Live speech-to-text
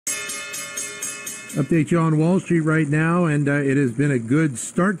Update you on Wall Street right now, and it has been a good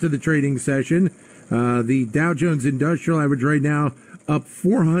start to the trading session. The Dow Jones Industrial Average right now up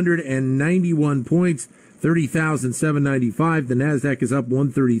 491 points, 30,795. The Nasdaq is up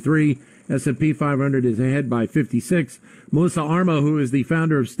 133. S&P 500 is ahead by 56. Melissa Armo, who is the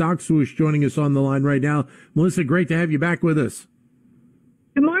founder of Swoosh, joining us on the line right now. Melissa, great to have you back with us.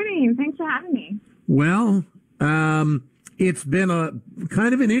 Good morning. Thanks for having me. Well, it's been a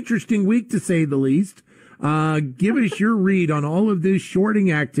kind of an interesting week, to say the least. Give us your read on all of this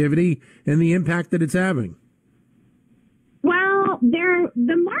shorting activity and the impact that it's having. Well,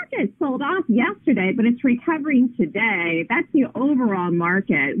 the market sold off yesterday, but it's recovering today. That's the overall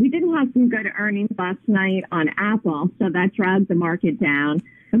market. We did have some good earnings last night on Apple, so that dragged the market down.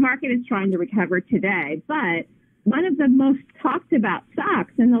 The market is trying to recover today, but one of the most talked about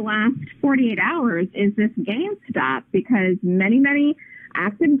stocks in the last 48 hours is this GameStop, because many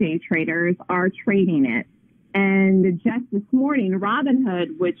active day traders are trading it. And just this morning,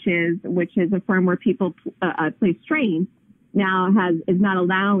 Robinhood, which is a firm where people place trades, now is not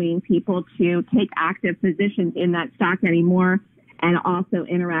allowing people to take active positions in that stock anymore, and also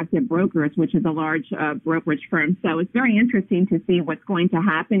Interactive Brokers, which is a large brokerage firm. So it's very interesting to see what's going to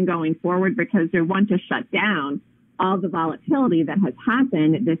happen going forward, because they want to shut down all the volatility that has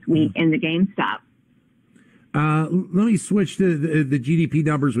happened this week in the GameStop. Let me switch to the GDP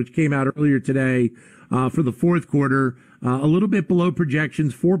numbers, which came out earlier today for the fourth quarter. A little bit below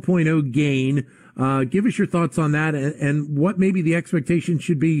projections, 4.0 gain. Give us your thoughts on that and what maybe the expectation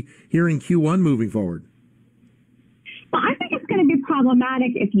should be here in Q1 moving forward. Well, I think it's going to be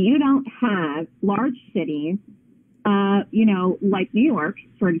problematic if you don't have large cities, like New York,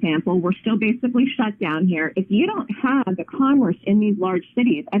 for example. We're still basically shut down here. If you don't have the commerce in these large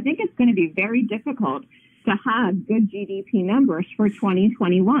cities, I think it's going to be very difficult to have good GDP numbers for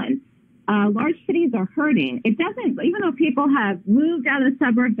 2021. Large cities are hurting. It doesn't, even though people have moved out of the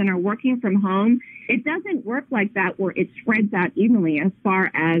suburbs and are working from home, it doesn't work like that where it spreads out evenly as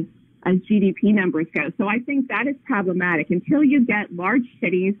far as GDP numbers go. So I think that is problematic until you get large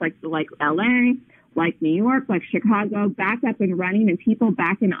cities like LA, like New York, like Chicago, back up and running, and people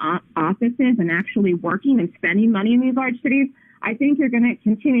back in offices and actually working and spending money in these large cities. I think you're going to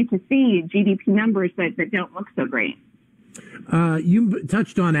continue to see GDP numbers that don't look so great. You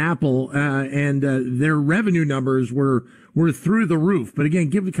touched on Apple, and their revenue numbers were through the roof. But again,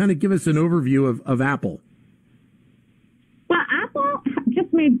 give us an overview of Apple. Well, Apple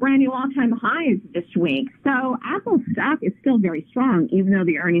just made brand new all-time highs this week. So Apple stock is still very strong, even though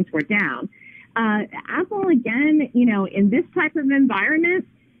the earnings were down. Apple, again, in this type of environment,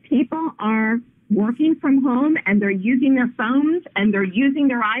 people are working from home and they're using their phones and they're using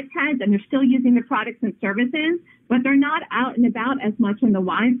their iPads and they're still using the products and services, but they're not out and about as much on the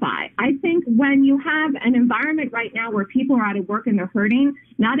Wi-Fi. I think when you have an environment right now where people are out of work and they're hurting,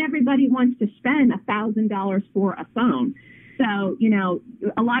 not everybody wants to spend $1,000 for a phone. So,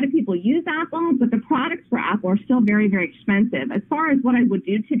 a lot of people use Apple, but the products for Apple are still very, very expensive. As far as what I would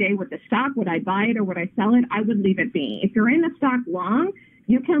do today with the stock, would I buy it or would I sell it? I would leave it be. If you're in the stock long,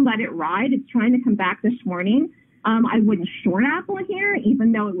 you can let it ride. It's trying to come back this morning. I wouldn't short Apple here,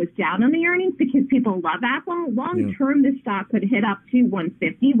 even though it was down on the earnings, because people love Apple. Long term, this stock could hit up to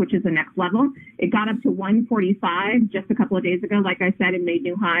 150, which is the next level. It got up to 145 just a couple of days ago, like I said, and made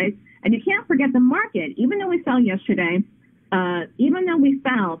new highs. And you can't forget the market. Even though we fell yesterday,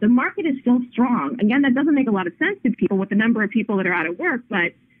 the market is still strong. Again, that doesn't make a lot of sense to people with the number of people that are out of work,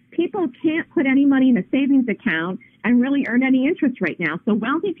 but people can't put any money in a savings account and really earn any interest right now. So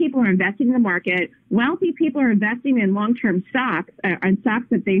wealthy people are investing in the market. Wealthy people are investing in long-term stocks, and stocks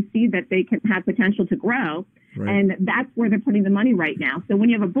that they see that they can have potential to grow. Right. And that's where they're putting the money right now. So when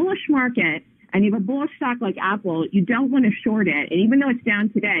you have a bullish market and you have a bullish stock like Apple, you don't want to short it. And even though it's down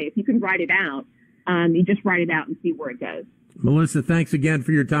today, if you can ride it out, you just ride it out and see where it goes. Melissa, thanks again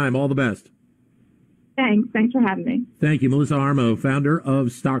for your time. All the best. Thanks for having me. Thank you. Melissa Armo, founder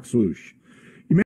of Swoosh.